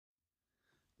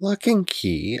Lock and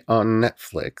Key on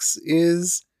Netflix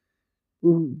is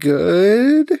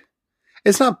good.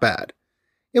 It's not bad.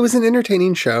 It was an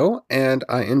entertaining show, and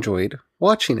I enjoyed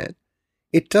watching it.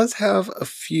 It does have a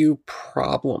few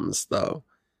problems, though.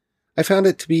 I found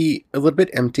it to be a little bit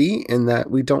empty in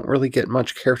that we don't really get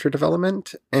much character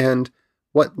development, and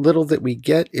what little that we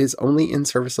get is only in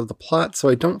service of the plot, so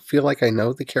I don't feel like I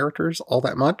know the characters all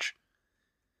that much.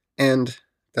 And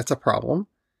that's a problem.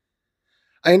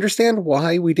 I understand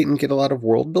why we didn't get a lot of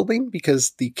world building,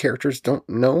 because the characters don't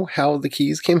know how the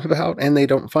keys came about, and they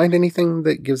don't find anything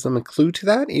that gives them a clue to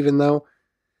that, even though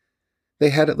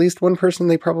they had at least one person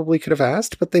they probably could have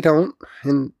asked, but they don't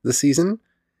in the season.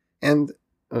 And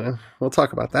we'll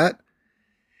talk about that.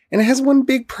 And it has one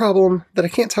big problem that I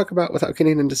can't talk about without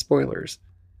getting into spoilers.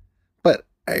 But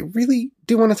I really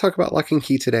do want to talk about Lock and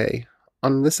Key today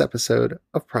on this episode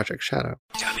of Project Shadow.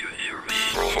 Can you hear me?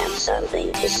 I have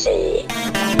something to say.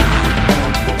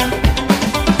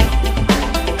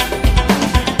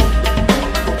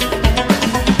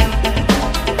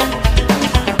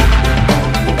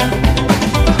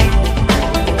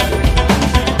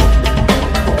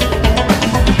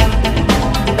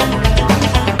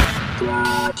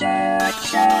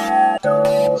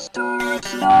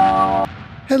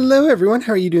 Hello everyone,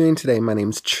 how are you doing today? My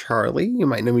name's Charlie. You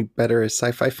might know me better as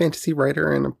sci-fi fantasy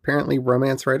writer and apparently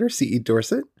romance writer C.E.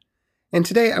 Dorset. And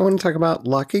today I want to talk about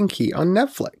Lock and Key on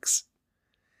Netflix.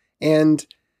 And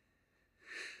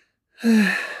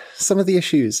some of the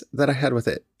issues that I had with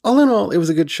it. All in all, it was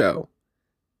a good show.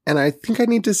 And I think I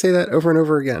need to say that over and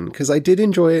over again, because I did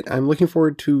enjoy it. I'm looking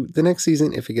forward to the next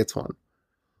season if it gets one.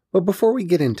 But before we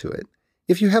get into it,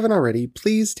 if you haven't already,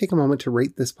 please take a moment to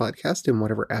rate this podcast in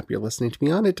whatever app you're listening to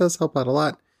me on. It does help out a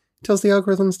lot. It tells the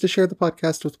algorithms to share the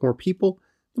podcast with more people.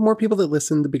 The more people that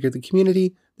listen, the bigger the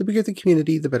community. The bigger the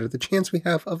community, the better the chance we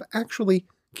have of actually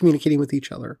communicating with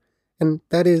each other. And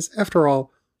that is, after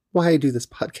all, why I do this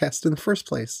podcast in the first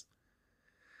place.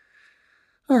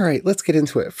 All right, let's get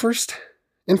into it. First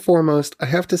and foremost, I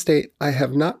have to state I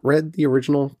have not read the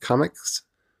original comics,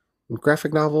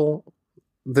 graphic novel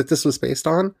that this was based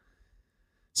on.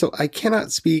 So I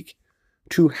cannot speak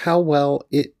to how well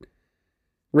it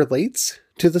relates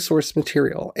to the source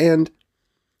material. And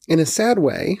in a sad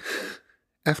way,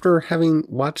 after having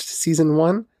watched season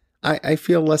 1, I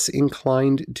feel less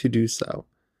inclined to do so.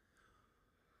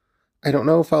 I don't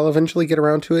know if I'll eventually get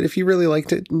around to it. If you really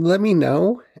liked it, let me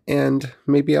know, and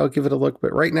maybe I'll give it a look.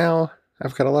 But right now,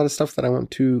 I've got a lot of stuff that I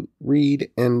want to read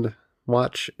and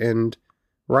watch and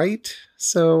write,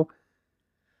 so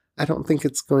I don't think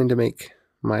it's going to make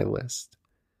my list.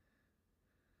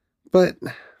 But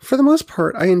for the most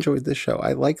part, I enjoyed this show.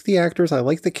 I like the actors. I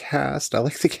like the cast. I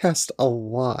like the cast a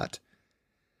lot.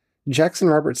 Jackson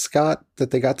Robert Scott, that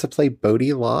they got to play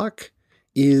Bodhi Locke,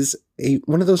 is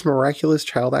one of those miraculous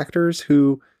child actors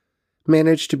who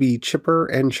managed to be chipper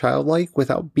and childlike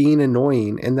without being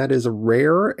annoying, and that is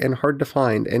rare and hard to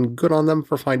find, and good on them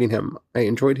for finding him. I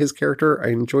enjoyed his character. I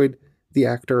enjoyed the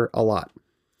actor a lot.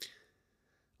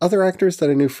 Other actors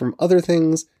that I knew from other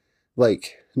things,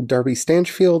 like Darby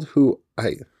Stanchfield, who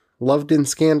I loved in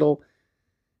Scandal.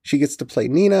 She gets to play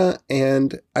Nina,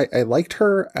 and I liked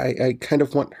her. I kind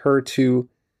of want her to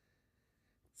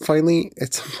finally,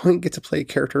 at some point, get to play a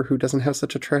character who doesn't have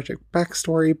such a tragic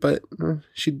backstory, but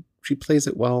she plays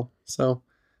it well, so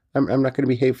I'm not going to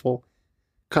be hateful.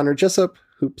 Connor Jessup,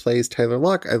 who plays Tyler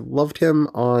Locke, I loved him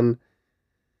on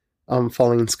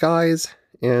Falling Skies,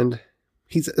 and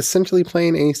he's essentially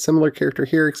playing a similar character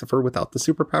here, except for without the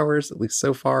superpowers, at least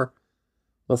so far.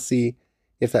 We'll see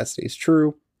if that stays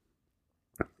true.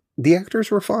 The actors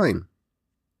were fine.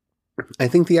 I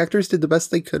think the actors did the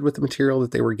best they could with the material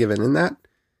that they were given, and that,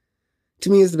 to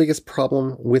me, is the biggest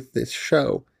problem with this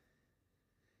show.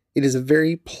 It is a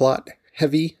very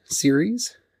plot-heavy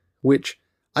series, which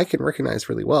I can recognize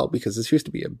really well, because this used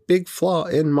to be a big flaw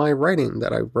in my writing,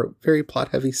 that I wrote very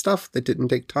plot-heavy stuff that didn't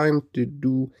take time to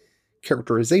do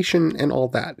characterization and all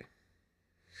that.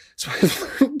 So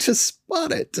I've learned to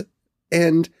spot it,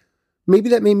 and maybe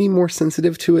that made me more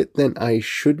sensitive to it than I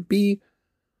should be,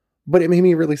 but it made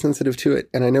me really sensitive to it,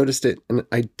 and I noticed it, and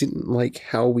I didn't like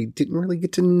how we didn't really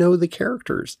get to know the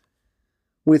characters.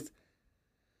 With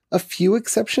a few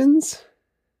exceptions.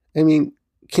 I mean,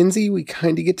 Kinsey, we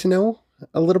kind of get to know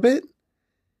a little bit,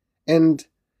 and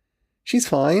she's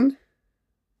fine.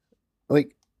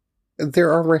 Like,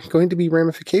 there are going to be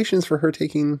ramifications for her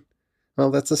taking,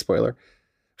 well, that's a spoiler,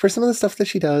 for some of the stuff that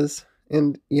she does.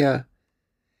 And yeah,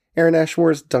 Aaron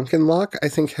Ashmore's Duncan Locke, I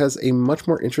think, has a much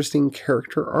more interesting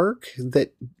character arc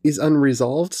that is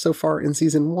unresolved so far in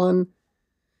season 1.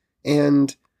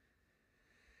 And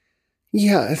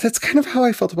Yeah, that's kind of how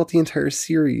I felt about the entire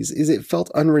series, is it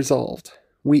felt unresolved.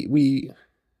 It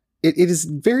is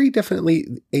very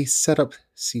definitely a setup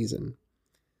season.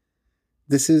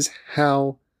 This is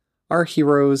how our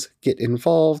heroes get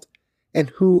involved and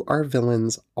who our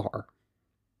villains are.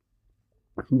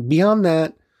 Beyond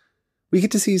that, we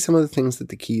get to see some of the things that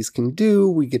the keys can do.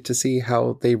 We get to see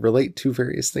how they relate to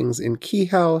various things in Key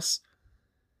House.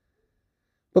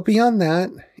 But beyond that,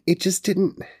 it just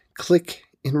didn't click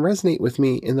and resonate with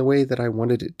me in the way that I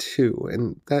wanted it to.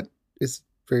 And that is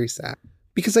very sad.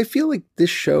 Because I feel like this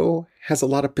show has a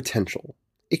lot of potential.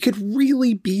 It could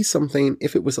really be something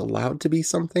if it was allowed to be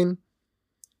something.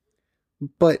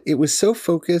 But it was so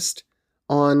focused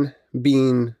on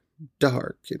being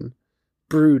dark and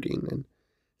brooding and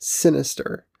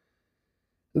sinister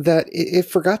that it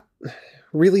forgot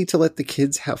really to let the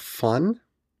kids have fun.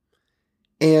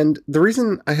 And the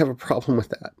reason I have a problem with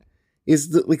that is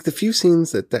that, like, the few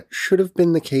scenes that should have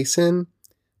been the case in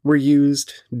were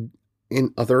used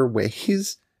in other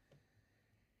ways.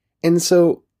 And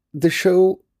so the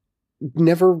show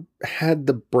never had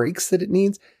the breaks that it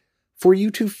needs. For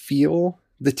you to feel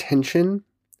the tension,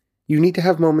 you need to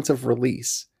have moments of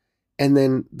release. And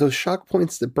then those shock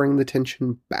points that bring the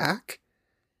tension back.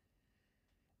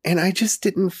 And I just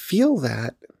didn't feel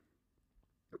that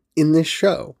in this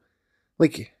show.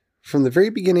 Like, from the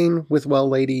very beginning with Well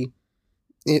Lady,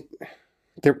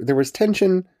 there was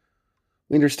tension.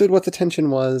 We understood what the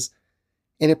tension was,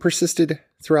 and it persisted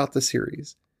throughout the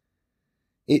series.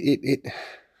 It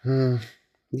didn't.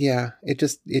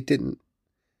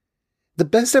 The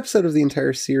best episode of the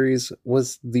entire series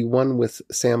was the one with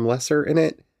Sam Lesser in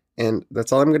it, and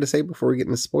that's all I'm going to say before we get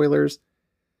into spoilers.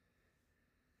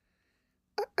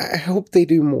 I hope they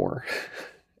do more,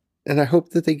 and I hope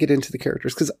that they get into the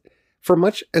characters, because for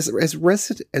much as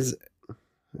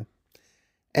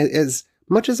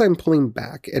much as I'm pulling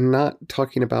back and not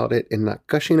talking about it and not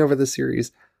gushing over the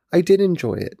series, I did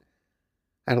enjoy it.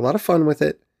 I had a lot of fun with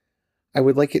it. I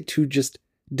would like it to just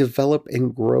develop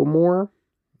and grow more,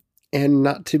 and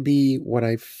not to be what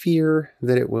I fear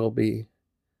that it will be.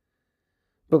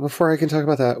 But before I can talk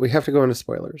about that, we have to go into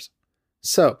spoilers.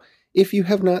 So, if you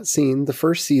have not seen the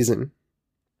first season,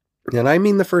 and I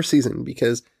mean the first season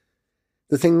because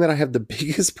the thing that I have the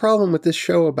biggest problem with this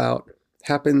show about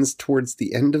happens towards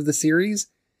the end of the series,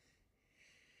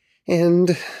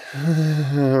 and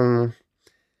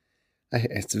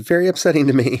it's very upsetting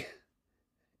to me,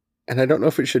 and I don't know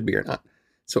if it should be or not.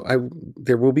 So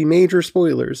there will be major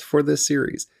spoilers for this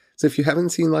series. So if you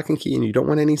haven't seen Locke and Key and you don't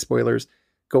want any spoilers,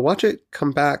 go watch it,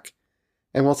 come back,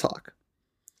 and we'll talk.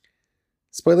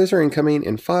 Spoilers are incoming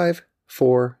in 5,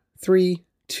 4, 3,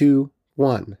 2,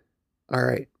 1. All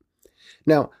right.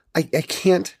 Now, I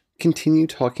can't continue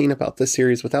talking about this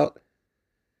series without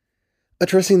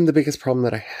addressing the biggest problem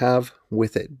that I have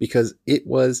with it, because it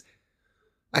was,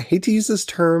 I hate to use this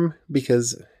term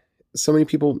because so many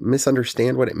people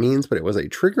misunderstand what it means, but it was a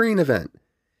triggering event.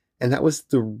 And that was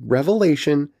the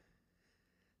revelation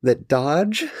that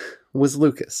Dodge was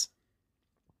Lucas.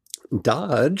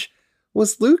 Dodge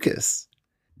was Lucas.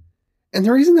 And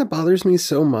the reason that bothers me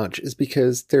so much is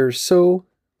because there's so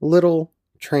little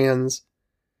trans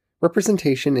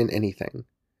representation in anything.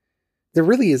 There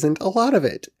really isn't a lot of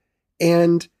it.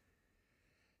 And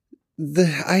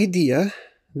the idea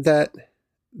that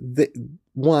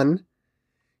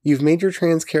you've made your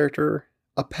trans character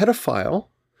a pedophile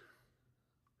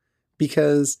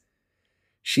because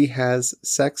she has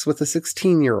sex with a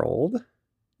 16-year-old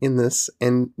in this,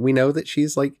 and we know that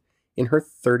she's like in her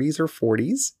 30s or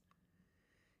 40s.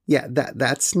 Yeah,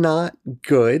 that's not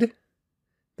good.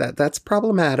 That's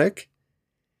problematic.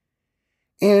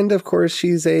 And of course,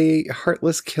 she's a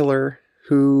heartless killer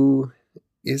who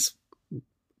is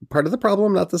part of the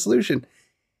problem, not the solution.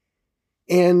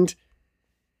 And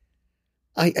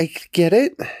I get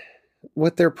it.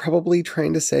 What they're probably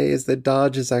trying to say is that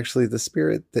Dodge is actually the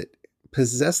spirit that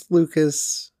possessed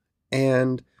Lucas,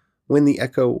 and when the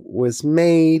Echo was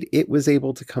made, it was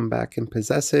able to come back and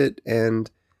possess it, and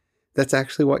that's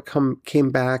actually what came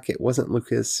back. It wasn't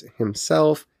Lucas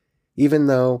himself, even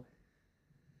though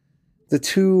the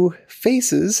two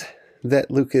faces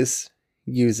that Lucas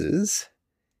uses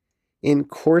in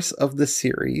course of the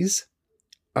series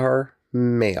are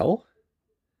male,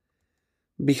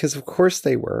 because of course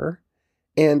they were,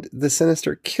 and the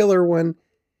sinister killer one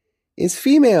is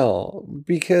female,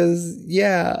 because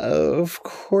yeah, of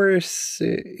course.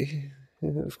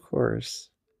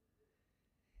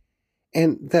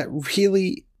 And that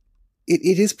really,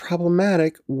 it is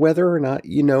problematic whether or not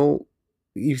you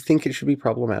think it should be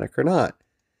problematic or not.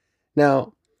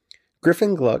 Now,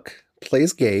 Griffin Gluck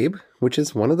plays Gabe, which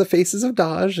is one of the faces of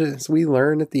Dodge, as we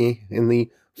learn in the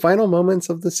final moments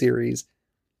of the series,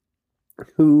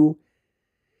 who,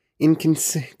 in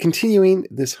continuing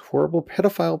this horrible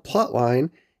pedophile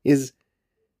plotline, is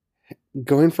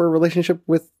going for a relationship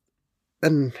with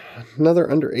another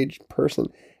underage person.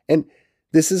 And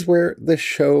this is where the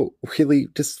show really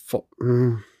just...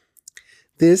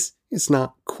 This is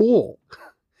not cool.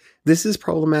 This is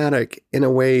problematic in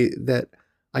a way that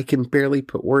I can barely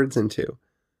put words into.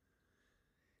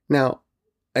 Now,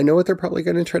 I know what they're probably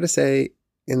going to try to say,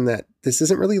 in that this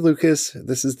isn't really Lucas,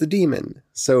 this is the demon.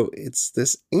 So it's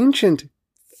this ancient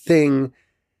thing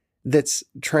that's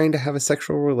trying to have a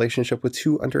sexual relationship with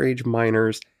two underage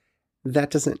minors.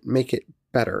 That doesn't make it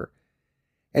better.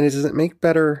 And it doesn't make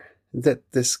better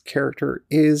that this character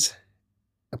is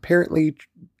apparently...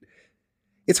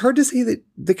 It's hard to say that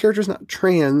the character's not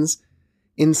trans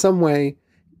in some way,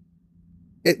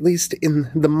 at least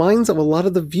in the minds of a lot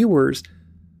of the viewers,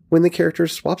 when the character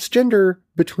swaps gender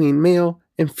between male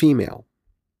and female.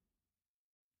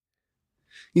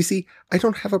 You see, I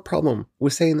don't have a problem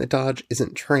with saying that Dodge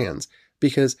isn't trans,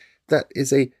 because that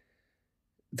is a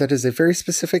very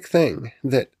specific thing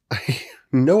that I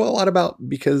know a lot about,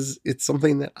 because it's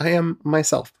something that I am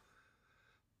myself.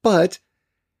 But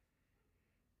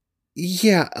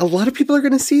yeah, a lot of people are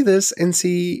going to see this and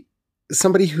see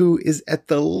somebody who is at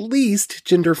the least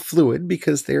gender fluid,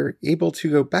 because they're able to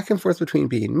go back and forth between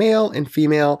being male and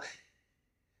female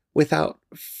without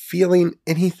feeling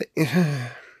anything.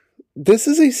 This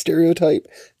is a stereotype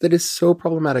that is so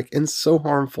problematic and so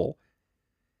harmful.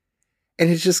 And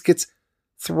it just gets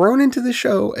thrown into the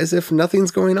show as if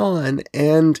nothing's going on.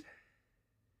 And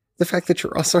the fact that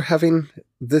you're also having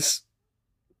this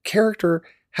character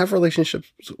have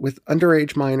relationships with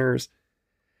underage minors,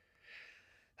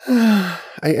 I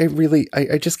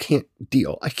just can't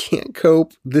deal. I can't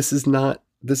cope. This is not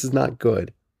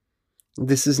good.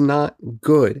 This is not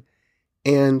good.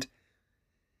 And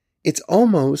it's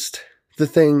almost the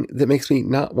thing that makes me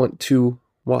not want to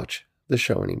watch the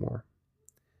show anymore.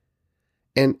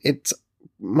 And it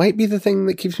might be the thing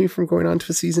that keeps me from going on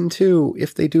to a season 2,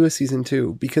 if they do a season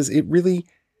 2, because it really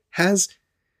has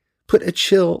put a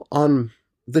chill on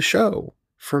the show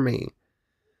for me.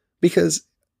 Because,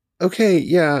 okay,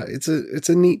 yeah, it's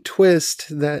a neat twist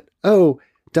that, oh,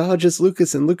 Dodge is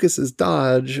Lucas and Lucas is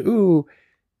Dodge. Ooh,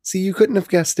 see, you couldn't have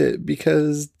guessed it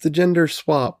because the gender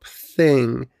swap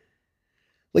thing.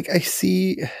 Like, I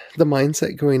see the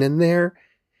mindset going in there,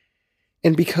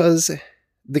 and because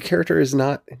the character is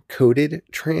not coded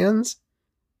trans,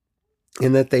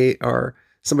 in that they are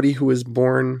somebody who was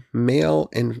born male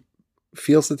and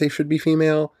feels that they should be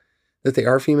female, that they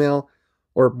are female,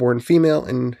 or born female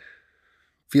and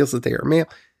feels that they are male,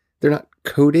 they're not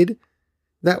coded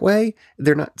that way.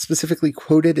 They're not specifically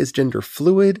quoted as gender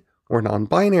fluid or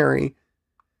non-binary.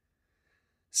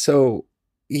 So,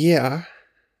 yeah.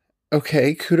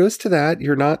 Okay, kudos to that.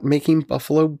 You're not making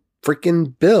Buffalo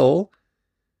freaking Bill.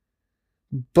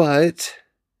 But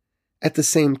at the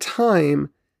same time,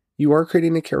 you are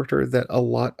creating a character that a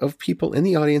lot of people in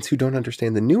the audience who don't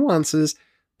understand the nuances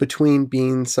between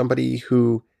being somebody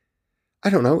who, I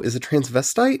don't know, is a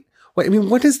transvestite?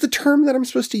 What is the term that I'm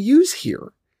supposed to use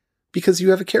here? Because you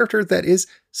have a character that is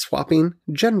swapping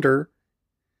gender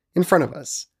in front of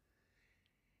us.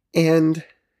 And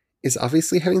is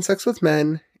obviously having sex with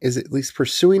men, is at least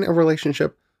pursuing a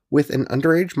relationship with an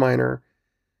underage minor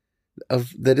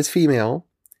that is female.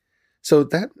 So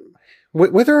that,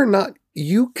 whether or not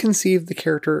you conceive the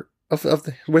character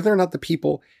whether or not the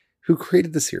people who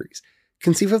created the series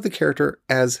conceive of the character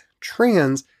as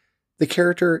trans, the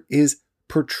character is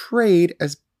portrayed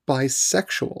as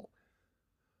bisexual,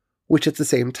 which at the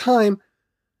same time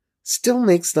still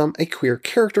makes them a queer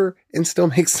character and still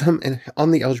makes them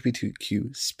on the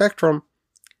LGBTQ spectrum.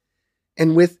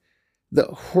 And with the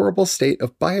horrible state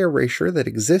of bi-erasure that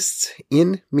exists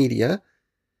in media,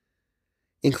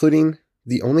 including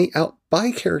the only out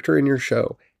bi character in your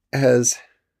show as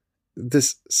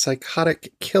this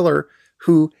psychotic killer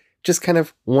who just kind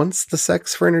of wants the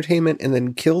sex for entertainment and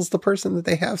then kills the person that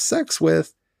they have sex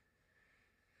with,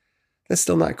 that's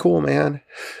still not cool, man.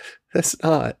 That's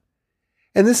not.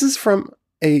 And this is from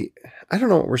I don't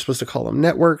know what we're supposed to call them,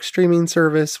 network, streaming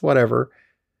service, whatever,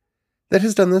 that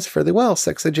has done this fairly well.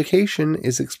 Sex Education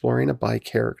is exploring a bi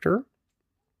character,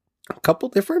 a couple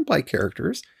different bi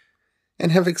characters,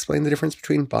 and have explained the difference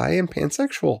between bi and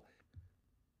pansexual.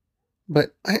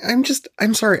 But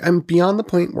I'm sorry, I'm beyond the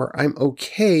point where I'm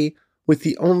okay with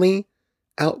the only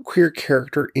out queer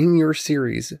character in your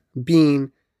series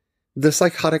being the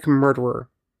psychotic murderer.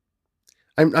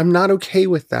 I'm not okay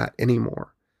with that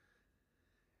anymore.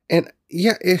 And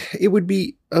yeah, it would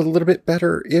be a little bit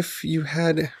better if you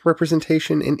had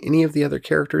representation in any of the other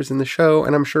characters in the show.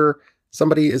 And I'm sure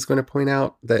somebody is going to point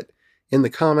out that in the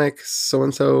comics,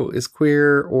 so-and-so is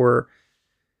queer, or,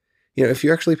 if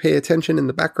you actually pay attention in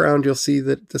the background, you'll see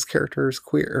that this character is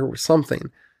queer or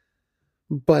something.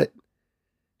 But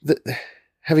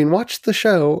having watched the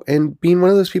show and being one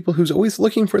of those people who's always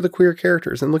looking for the queer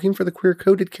characters and looking for the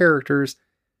queer-coded characters,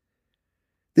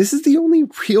 this is the only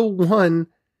real one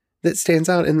that stands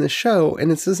out in this show,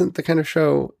 and this isn't the kind of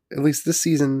show, at least this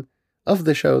season of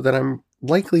the show, that I'm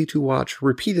likely to watch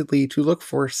repeatedly to look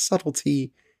for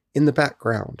subtlety in the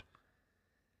background.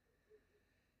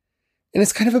 And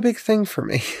it's kind of a big thing for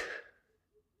me.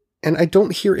 And I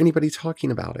don't hear anybody talking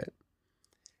about it.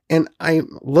 And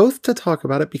I'm loath to talk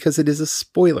about it because it is a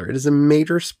spoiler. It is a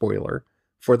major spoiler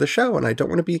for the show, and I don't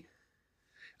want to be...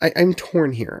 I'm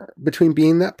torn here between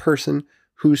being that person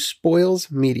who spoils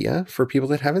media for people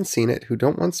that haven't seen it, who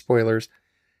don't want spoilers,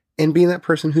 and being that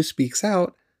person who speaks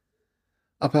out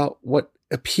about what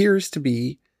appears to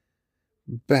be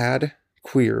bad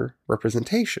queer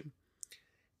representation.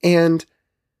 And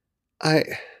I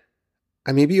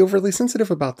may be overly sensitive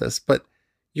about this, but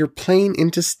you're playing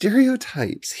into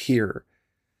stereotypes here.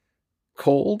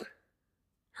 Cold,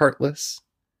 heartless,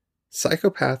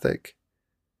 psychopathic,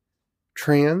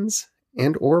 trans,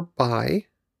 and or bi,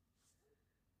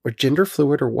 or gender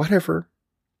fluid, or whatever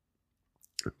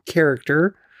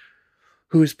character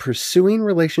who is pursuing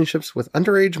relationships with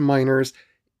underage minors.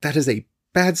 That is a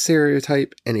bad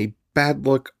stereotype and a bad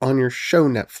look on your show,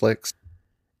 Netflix.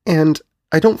 And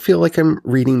I don't feel like I'm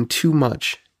reading too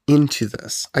much into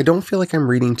this. I don't feel like I'm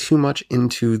reading too much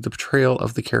into the portrayal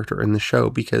of the character in the show,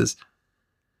 because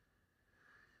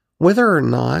whether or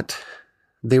not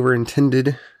they were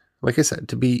intended, like I said,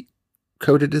 to be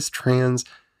coded as trans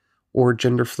or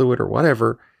gender fluid or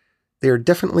whatever, they are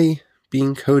definitely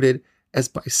being coded as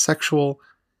bisexual,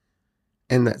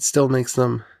 and that still makes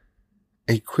them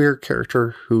a queer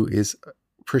character who is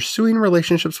pursuing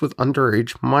relationships with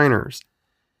underage minors.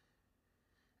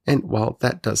 And while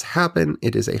that does happen,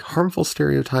 it is a harmful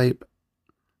stereotype,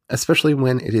 especially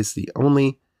when it is the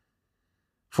only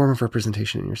form of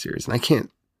representation in your series. And I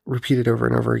can't repeat it over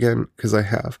and over again because I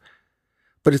have.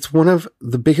 But it's one of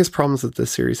the biggest problems that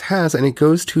this series has, and it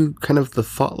goes to kind of the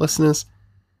thoughtlessness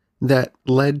that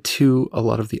led to a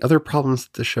lot of the other problems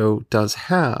that the show does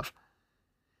have.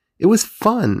 It was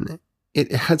fun.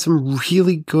 It had some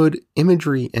really good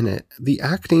imagery in it. The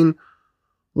acting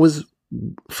was,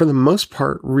 for the most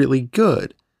part, really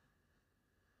good.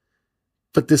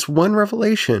 But this one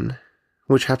revelation,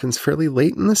 which happens fairly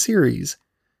late in the series,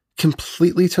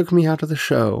 completely took me out of the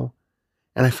show,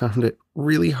 and I found it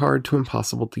really hard to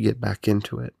impossible to get back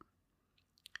into it.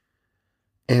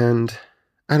 And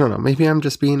I don't know, maybe I'm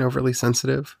just being overly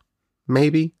sensitive.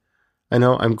 Maybe. I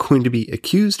know I'm going to be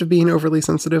accused of being overly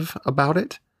sensitive about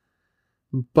it,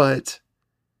 but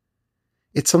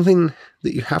it's something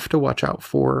that you have to watch out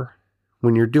for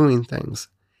when you're doing things,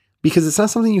 because it's not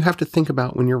something you have to think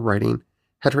about when you're writing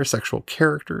heterosexual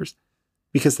characters,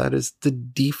 because that is the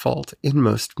default in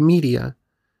most media.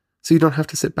 So you don't have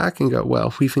to sit back and go,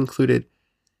 well, we've included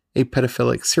a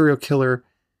pedophilic serial killer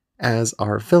as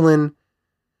our villain,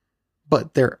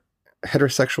 but they're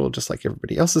heterosexual just like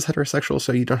everybody else is heterosexual,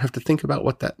 so you don't have to think about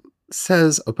what that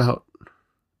says about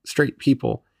straight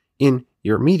people in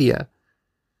your media.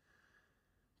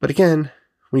 But again,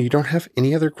 when you don't have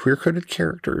any other queer-coded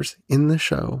characters in the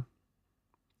show,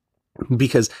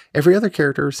 because every other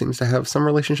character seems to have some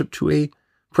relationship to a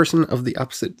person of the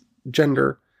opposite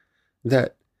gender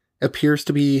that appears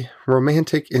to be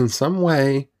romantic in some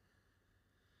way,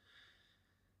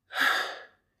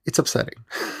 it's upsetting.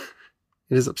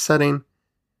 It is upsetting,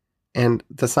 and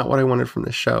that's not what I wanted from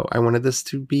this show. I wanted this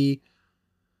to be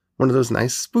one of those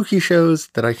nice spooky shows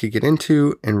that I could get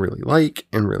into and really like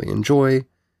and really enjoy,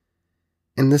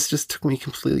 and this just took me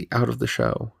completely out of the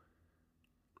show.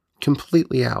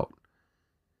 Completely out.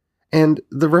 And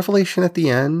the revelation at the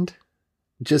end,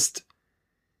 just,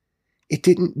 it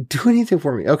didn't do anything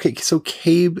for me. Okay, so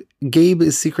Gabe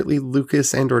is secretly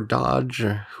Lucas and or Dodge,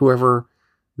 whoever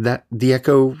that the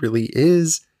Echo really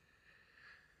is.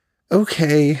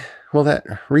 Okay, well, that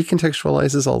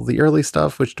recontextualizes all the early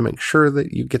stuff, which, to make sure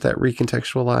that you get that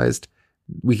recontextualized,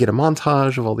 we get a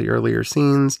montage of all the earlier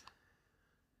scenes.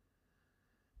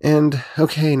 And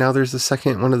okay, now there's the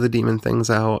second one of the demon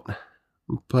things out,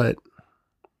 but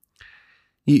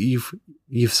you've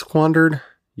squandered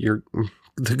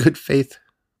the good faith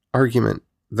argument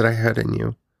that I had in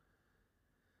you.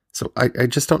 So I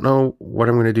just don't know what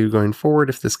I'm going to do going forward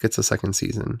if this gets a second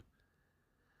season.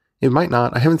 It might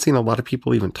not. I haven't seen a lot of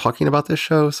people even talking about this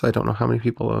show, so I don't know how many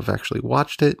people have actually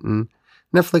watched it, and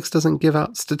Netflix doesn't give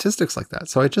out statistics like that,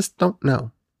 so I just don't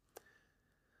know.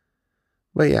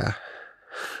 But yeah,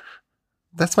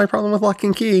 that's my problem with Locke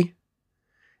and Key,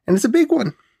 and it's a big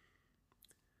one.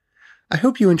 I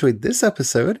hope you enjoyed this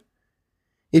episode.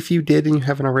 If you did and you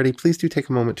haven't already, please do take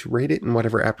a moment to rate it in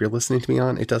whatever app you're listening to me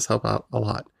on. It does help out a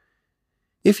lot.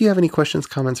 If you have any questions,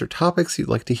 comments, or topics you'd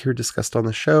like to hear discussed on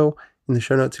the show, in the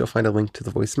show notes you'll find a link to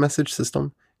the voice message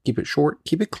system. Keep it short,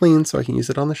 keep it clean so I can use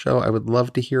it on the show. I would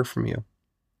love to hear from you.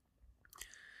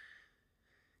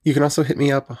 You can also hit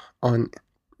me up on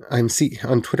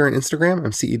Twitter and Instagram.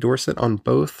 I'm CE Dorset on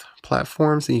both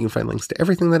platforms, and you can find links to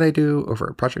everything that I do over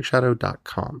at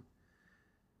projectshadow.com.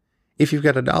 If you've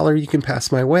got $1 you can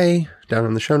pass my way, down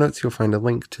in the show notes you'll find a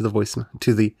link to the voice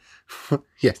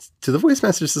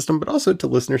message system, but also to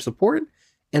listener support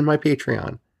and my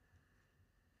Patreon.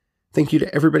 Thank you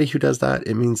to everybody who does that.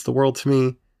 It means the world to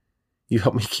me. You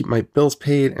help me keep my bills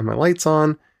paid and my lights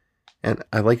on, and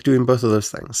I like doing both of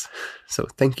those things. So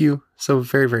thank you so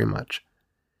very, very much.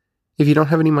 If you don't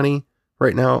have any money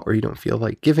right now or you don't feel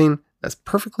like giving, that's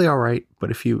perfectly all right,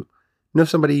 but if you know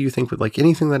somebody you think would like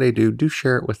anything that I do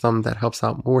share it with them. That helps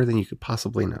out more than you could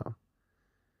possibly know.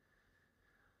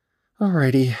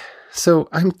 Alrighty, so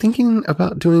I'm thinking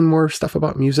about doing more stuff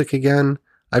about music again.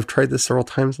 I've tried this several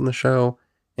times on the show,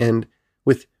 and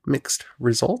with mixed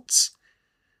results.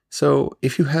 So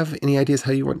if you have any ideas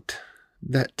how you want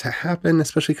that to happen,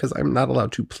 especially because I'm not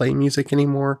allowed to play music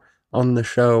anymore on the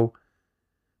show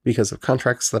because of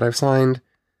contracts that I've signed,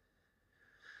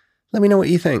 let me know what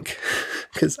you think,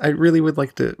 because I really would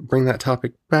like to bring that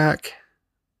topic back.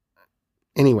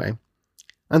 Anyway,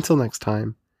 until next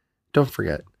time, don't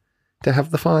forget to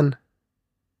have the fun.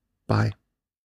 Bye.